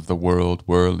whorls of the world,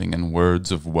 whirling in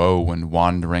words of woe and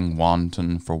wandering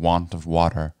wanton for want of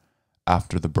water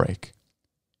after the break.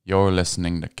 You're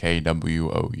listening to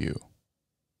KWOU.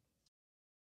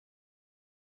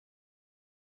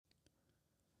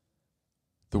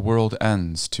 The world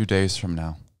ends 2 days from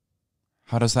now.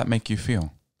 How does that make you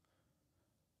feel?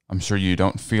 I'm sure you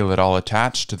don't feel at all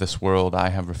attached to this world I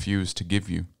have refused to give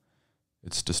you.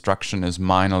 Its destruction is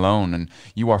mine alone, and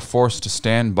you are forced to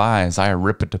stand by as I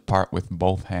rip it apart with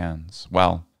both hands.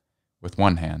 Well, with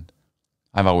one hand.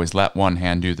 I've always let one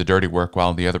hand do the dirty work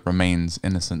while the other remains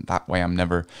innocent. That way I'm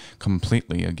never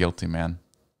completely a guilty man.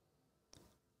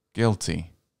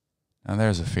 Guilty. Now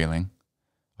there's a feeling.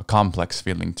 A complex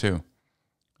feeling, too.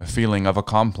 A feeling of a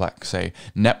complex, a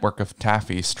network of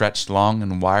taffy stretched long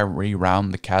and wiry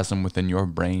round the chasm within your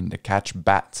brain to catch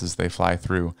bats as they fly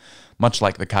through, much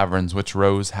like the caverns which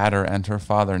Rose Hatter and her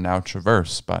father now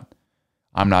traverse, but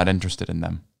I'm not interested in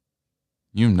them.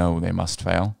 You know they must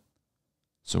fail.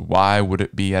 So why would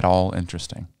it be at all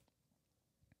interesting?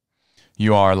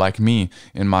 You are, like me,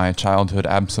 in my childhood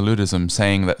absolutism,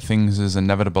 saying that things'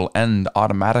 inevitable end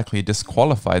automatically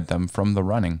disqualified them from the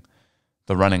running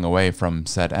away from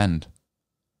said end.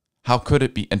 How could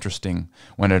it be interesting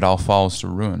when it all falls to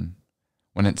ruin?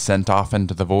 When it's sent off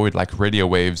into the void like radio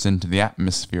waves into the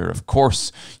atmosphere? Of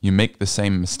course, you make the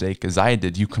same mistake as I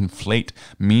did. You conflate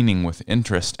meaning with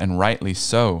interest, and rightly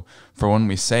so. For when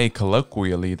we say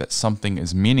colloquially that something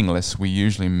is meaningless, we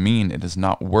usually mean it is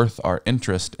not worth our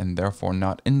interest and therefore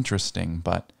not interesting.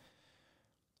 But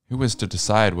who is to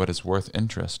decide what is worth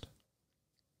interest?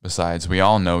 Besides, we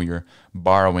all know you're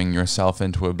borrowing yourself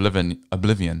into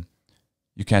oblivion.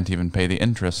 You can't even pay the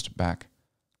interest back,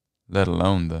 let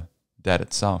alone the debt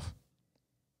itself.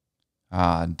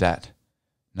 Ah, debt.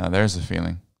 Now there's a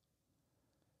feeling.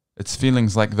 It's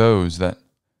feelings like those that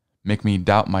make me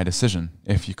doubt my decision,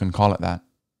 if you can call it that.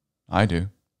 I do.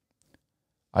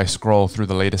 I scroll through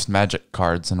the latest magic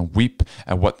cards and weep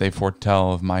at what they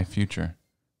foretell of my future.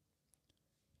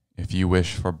 If you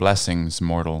wish for blessings,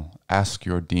 mortal, ask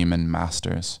your demon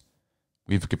masters.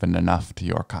 We've given enough to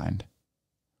your kind.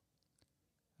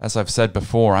 As I've said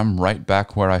before, I'm right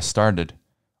back where I started,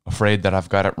 afraid that I've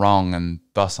got it wrong, and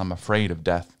thus I'm afraid of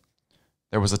death.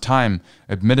 There was a time,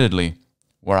 admittedly,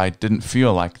 where I didn't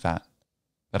feel like that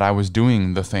I was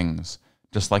doing the things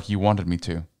just like you wanted me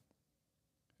to.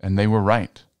 And they were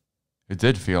right. It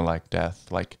did feel like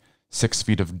death, like 6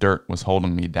 feet of dirt was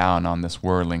holding me down on this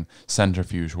whirling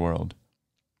centrifuge world.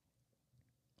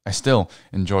 I still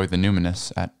enjoy the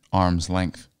numinous at arm's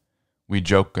length. We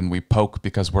joke and we poke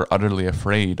because we're utterly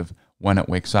afraid of when it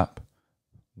wakes up.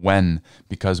 When,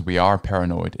 because we are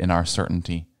paranoid in our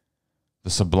certainty. The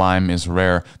sublime is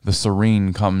rare, the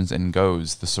serene comes and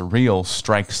goes, the surreal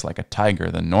strikes like a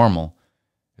tiger, the normal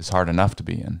is hard enough to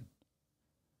be in.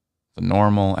 The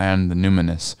normal and the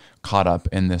numinous caught up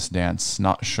in this dance,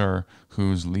 not sure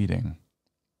who's leading.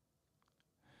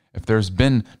 If there's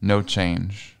been no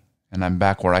change, and I'm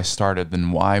back where I started,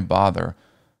 then why bother?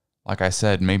 Like I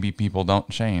said, maybe people don't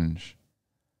change.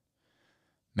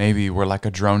 Maybe we're like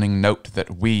a droning note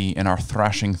that we, in our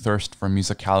thrashing thirst for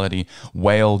musicality,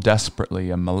 wail desperately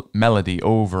a melody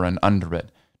over and under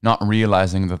it, not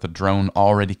realizing that the drone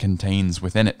already contains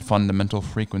within it fundamental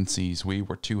frequencies we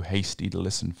were too hasty to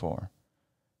listen for.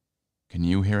 Can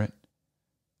you hear it?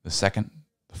 The second,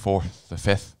 the fourth, the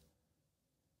fifth.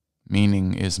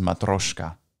 Meaning is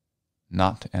matroshka,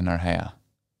 not energia.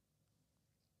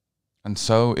 And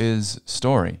so is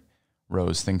story,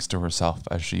 Rose thinks to herself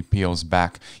as she peels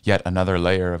back yet another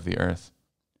layer of the earth.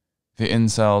 The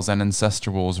incels and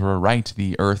ancestrals were right,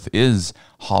 the earth is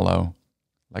hollow,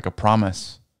 like a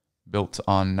promise, built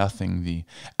on nothing, the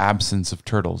absence of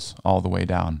turtles all the way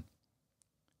down.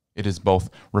 It is both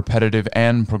repetitive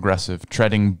and progressive,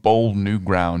 treading bold new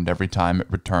ground every time it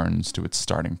returns to its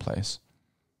starting place.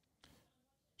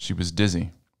 She was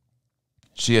dizzy.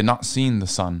 She had not seen the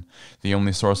sun. The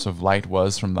only source of light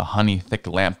was from the honey-thick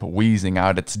lamp wheezing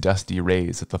out its dusty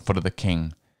rays at the foot of the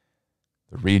king,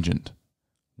 the regent,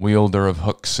 wielder of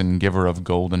hooks and giver of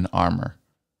golden armor,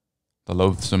 the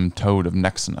loathsome toad of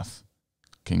Nexenuth,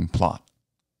 King Plot.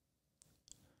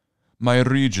 "My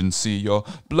regency, your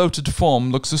bloated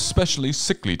form looks especially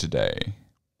sickly today."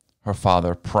 Her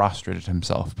father prostrated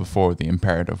himself before the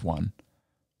imperative one.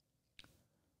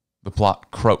 The Plot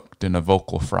croaked in a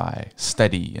vocal fry,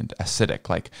 steady and acidic,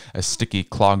 like a sticky,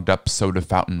 clogged-up soda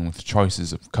fountain with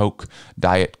choices of Coke,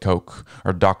 Diet Coke,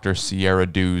 or Dr. Sierra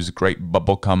Dew's Great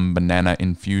Bubblegum Banana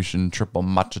Infusion Triple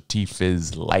Matcha Tea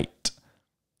Fizz Light.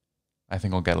 I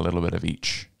think I'll get a little bit of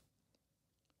each.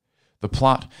 The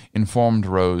Plot informed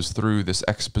Rose through this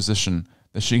exposition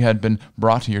that she had been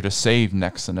brought here to save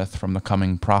Nexenuth from the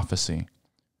coming prophecy.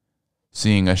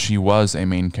 Seeing as she was a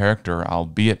main character,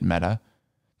 albeit meta,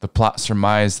 the Plot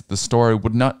surmised that the story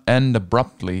would not end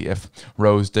abruptly if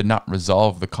Rose did not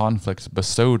resolve the conflict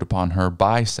bestowed upon her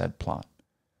by said Plot.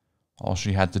 All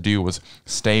she had to do was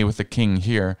stay with the king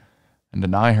here and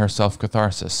deny herself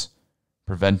catharsis,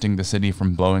 preventing the city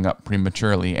from blowing up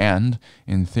prematurely and,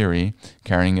 in theory,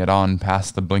 carrying it on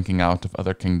past the blinking out of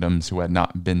other kingdoms who had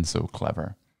not been so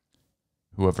clever.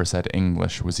 Whoever said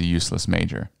English was a useless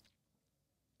major.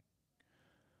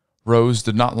 Rose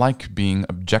did not like being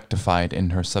objectified in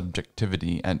her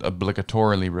subjectivity and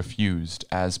obligatorily refused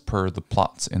as per the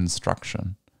Plot's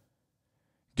instruction.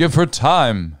 "Give her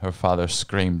time," her father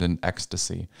screamed in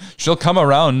ecstasy. "She'll come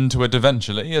around to it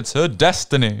eventually. It's her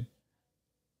destiny."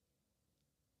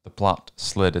 The Plot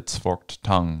slid its forked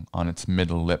tongue on its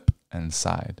middle lip and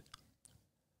sighed.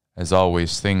 As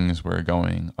always, things were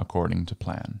going according to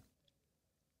plan.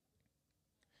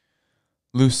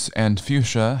 Luce and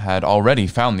Fuchsia had already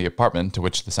found the apartment to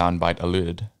which the soundbite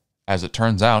alluded. As it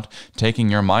turns out, taking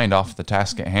your mind off the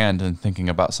task at hand and thinking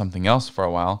about something else for a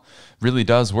while really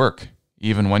does work,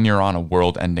 even when you're on a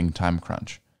world-ending time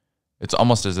crunch. It's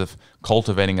almost as if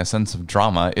cultivating a sense of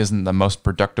drama isn't the most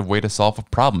productive way to solve a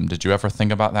problem. Did you ever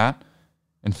think about that?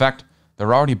 In fact,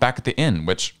 they're already back at the inn,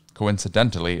 which,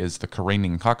 coincidentally, is the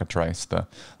careening cockatrice, the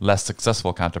less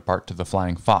successful counterpart to the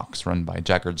Flying Fox run by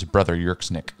Jaggard's brother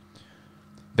Yerksnick.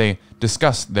 They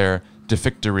discussed their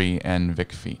defectory and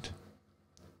Vic feat.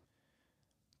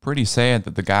 Pretty sad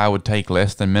that the guy would take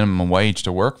less than minimum wage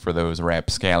to work for those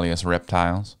rapscallious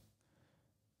reptiles.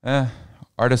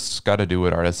 Artists gotta do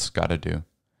what artists gotta do.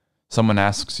 Someone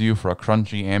asks you for a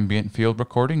crunchy ambient field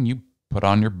recording, you put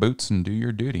on your boots and do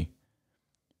your duty.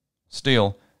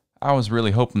 Still, I was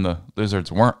really hoping the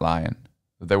lizards weren't lying,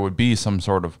 that there would be some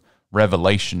sort of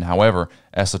revelation, however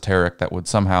esoteric, that would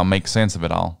somehow make sense of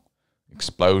it all.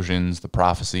 Explosions, the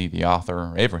prophecy, the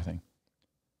author, everything.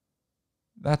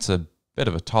 That's a bit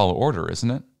of a tall order, isn't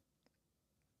it?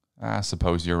 I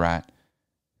suppose you're right.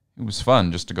 It was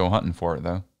fun just to go hunting for it,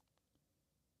 though.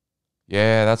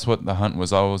 Yeah, that's what the hunt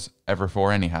was always ever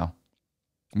for anyhow.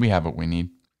 We have what we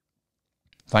need.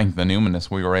 Thank the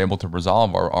numinous we were able to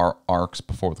resolve our arcs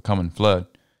before the coming flood.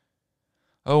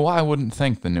 Oh, I wouldn't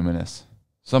thank the numinous.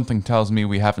 Something tells me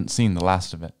we haven't seen the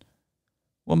last of it.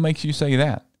 What makes you say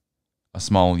that? A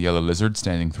small yellow lizard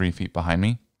standing 3 feet behind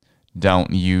me.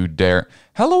 Don't you dare.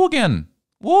 Hello again.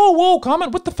 Whoa, whoa,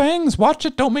 Comet with the fangs. Watch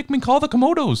it. Don't make me call the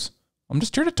Komodos. I'm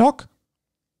just here to talk.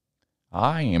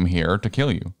 I am here to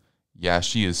kill you. Yeah,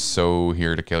 she is so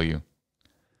here to kill you.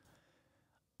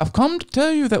 I've come to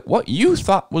tell you that what you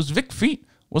thought was Vic Feet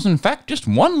was in fact just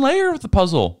one layer of the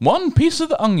puzzle, one piece of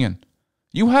the onion.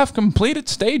 You have completed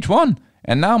stage 1,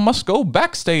 and now must go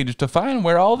backstage to find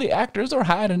where all the actors are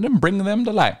hiding and bring them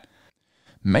to light.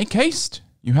 Make haste.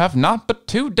 You have not but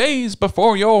 2 days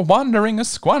before your wandering is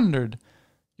squandered.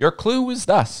 Your clue is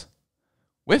thus.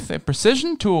 With a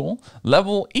precision tool,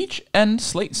 level each end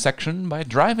slate section by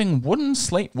driving wooden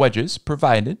slate wedges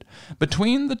provided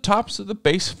between the tops of the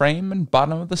base frame and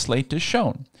bottom of the slate as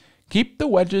shown. Keep the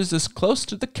wedges as close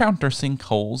to the countersink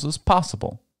holes as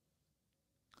possible.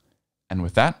 And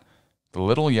with that, the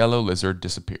little yellow lizard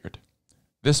disappeared.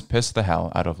 This pissed the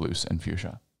hell out of Luce and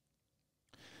Fuchsia.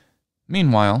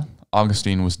 Meanwhile,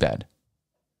 Augustine was dead.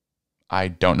 I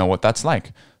don't know what that's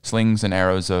like. Slings and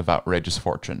arrows of outrageous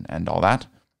fortune and all that.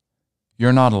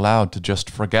 You're not allowed to just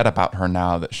forget about her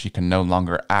now that she can no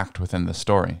longer act within the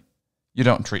story. You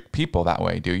don't treat people that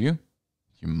way, do you?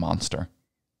 You monster.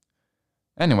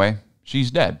 Anyway, she's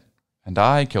dead, and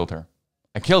I killed her.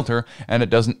 I killed her, and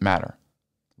it doesn't matter.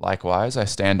 Likewise, I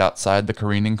stand outside the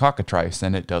careening cockatrice,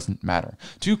 and it doesn't matter.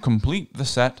 To complete the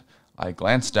set, I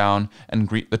glance down and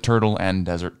greet the turtle and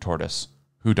desert tortoise,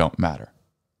 who don't matter.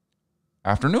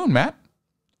 Afternoon, Matt.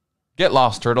 Get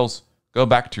lost, turtles. Go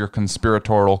back to your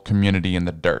conspiratorial community in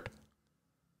the dirt.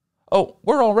 Oh,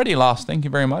 we're already lost, thank you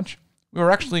very much. We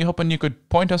were actually hoping you could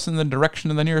point us in the direction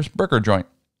of the nearest burger joint.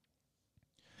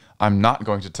 I'm not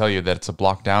going to tell you that it's a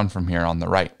block down from here on the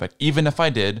right, but even if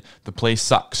I did, the place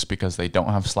sucks because they don't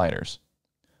have sliders.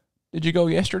 Did you go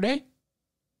yesterday?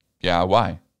 Yeah,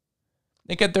 why?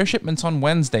 They get their shipments on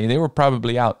Wednesday. They were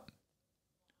probably out.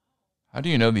 How do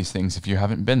you know these things if you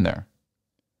haven't been there?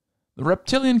 The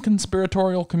reptilian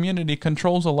conspiratorial community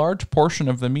controls a large portion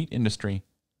of the meat industry.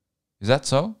 Is that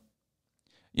so?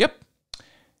 Yep.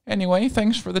 Anyway,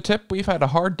 thanks for the tip. We've had a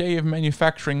hard day of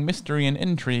manufacturing mystery and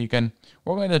intrigue, and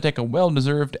we're going to take a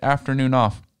well-deserved afternoon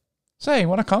off. Say,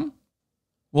 want to come?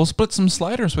 We'll split some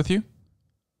sliders with you.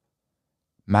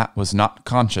 Matt was not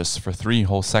conscious for 3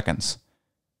 whole seconds.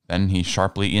 Then he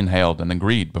sharply inhaled and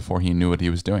agreed before he knew what he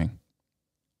was doing.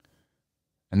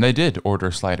 And they did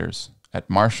order sliders at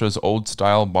Marcia's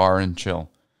old-style bar and chill,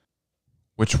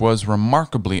 which was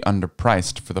remarkably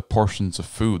underpriced for the portions of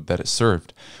food that it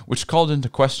served, which called into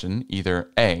question either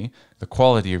A, the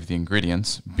quality of the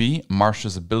ingredients, B,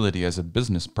 Marcia's ability as a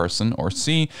business person, or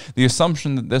C, the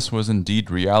assumption that this was indeed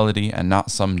reality and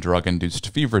not some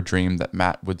drug-induced fever dream that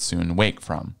Matt would soon wake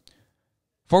from.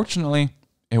 Fortunately,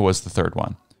 it was the third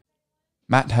one.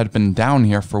 Matt had been down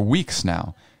here for weeks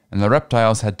now, and the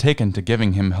reptiles had taken to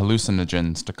giving him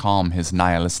hallucinogens to calm his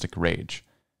nihilistic rage.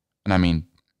 And I mean,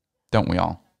 don't we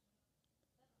all?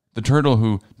 The turtle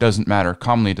who doesn't matter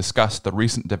calmly discussed the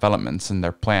recent developments in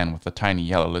their plan with the tiny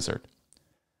yellow lizard.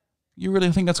 You really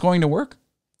think it's going to work?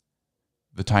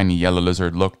 The tiny yellow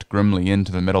lizard looked grimly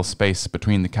into the middle space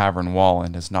between the cavern wall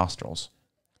and his nostrils.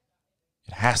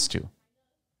 It has to.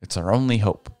 It's our only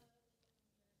hope.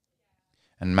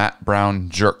 And Matt Brown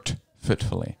jerked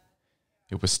fitfully.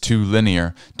 It was too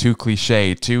linear, too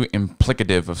cliché, too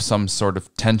implicative of some sort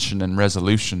of tension and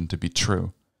resolution to be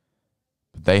true.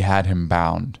 But they had him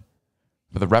bound,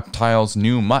 for the reptiles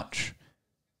knew much,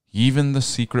 even the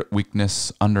secret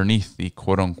weakness underneath the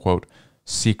quote-unquote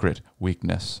secret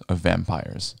weakness of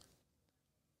vampires.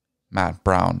 Matt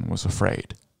Brown was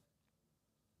afraid.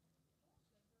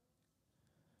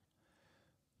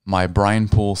 My brine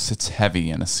pool sits heavy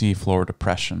in a seafloor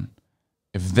depression.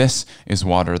 If this is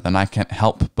water, then I can't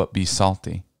help but be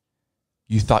salty.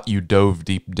 You thought you dove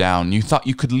deep down. You thought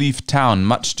you could leave town,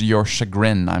 much to your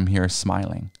chagrin. I'm here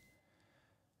smiling.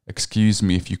 Excuse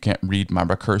me if you can't read my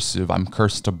recursive. I'm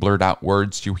cursed to blurt out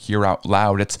words you hear out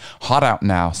loud. It's hot out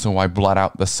now, so I blot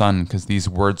out the sun, 'cause these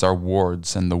words are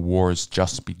wards, and the war's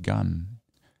just begun.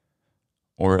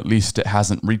 Or at least it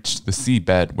hasn't reached the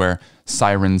seabed, where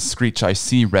sirens screech. I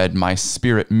see red, my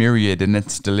spirit myriad in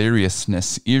its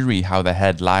deliriousness. Eerie how the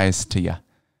head lies to ya.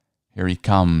 Here he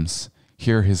comes.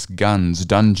 Hear his guns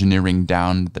dungeoneering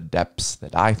down to the depths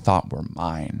that I thought were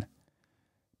mine.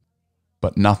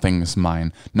 But nothing's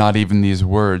mine, not even these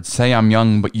words. Say I'm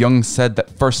young, but young said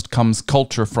that first comes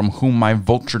culture, from whom I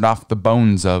vultured off the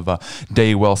bones of. A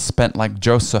day well spent like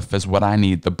Joseph is what I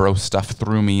need. The bro stuff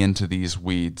threw me into these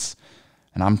weeds,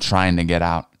 and I'm trying to get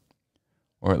out.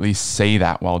 Or at least say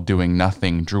that while doing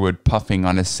nothing, Druid puffing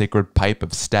on his sacred pipe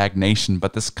of stagnation,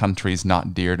 but this country's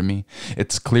not dear to me.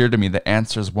 It's clear to me that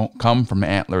answers won't come from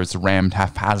antlers rammed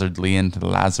haphazardly into the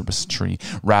Lazarus tree,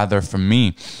 rather from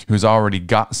me, who's already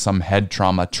got some head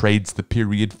trauma, trades the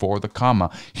period for the comma.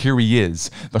 Here he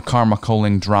is, the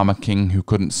karma-calling drama king who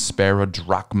couldn't spare a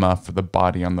drachma for the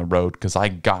body on the road, 'cause I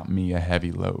got me a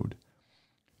heavy load.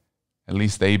 At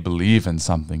least they believe in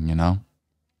something, you know?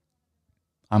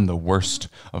 I'm the worst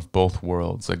of both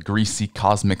worlds, a greasy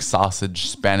cosmic sausage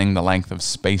spanning the length of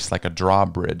space like a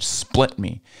drawbridge. Split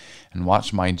me, and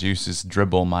watch my juices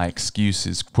dribble, my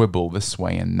excuses quibble. This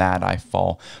way and that I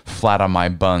fall flat on my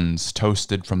buns,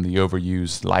 toasted from the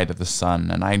overused light of the sun,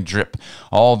 and I drip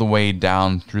all the way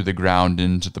down through the ground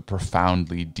into the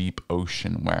profoundly deep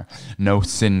ocean where no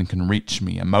sin can reach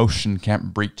me, emotion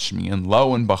can't breach me, and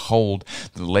lo and behold,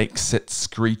 the lake sits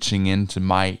screeching into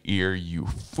my ear, you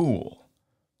fool.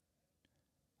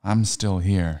 I'm still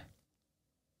here.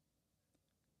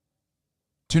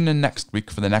 Tune in next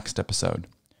week for the next episode.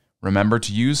 Remember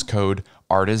to use code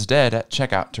ARTISDEAD at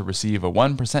checkout to receive a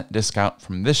 1% discount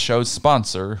from this show's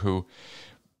sponsor, who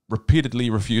repeatedly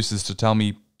refuses to tell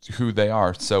me who they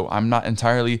are, so I'm not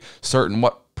entirely certain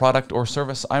what product or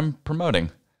service I'm promoting.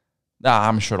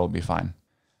 I'm sure it'll be fine.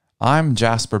 I'm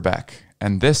Jasper Beck,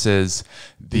 and this is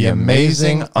The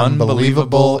Amazing,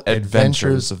 Unbelievable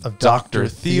Adventures of Dr.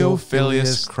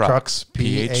 Theophilius Crux,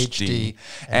 Ph.D.,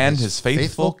 and his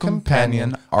faithful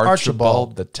companion,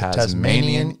 Archibald the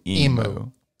Tasmanian Emu.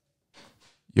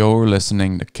 You're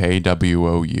listening to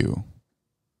KWOU.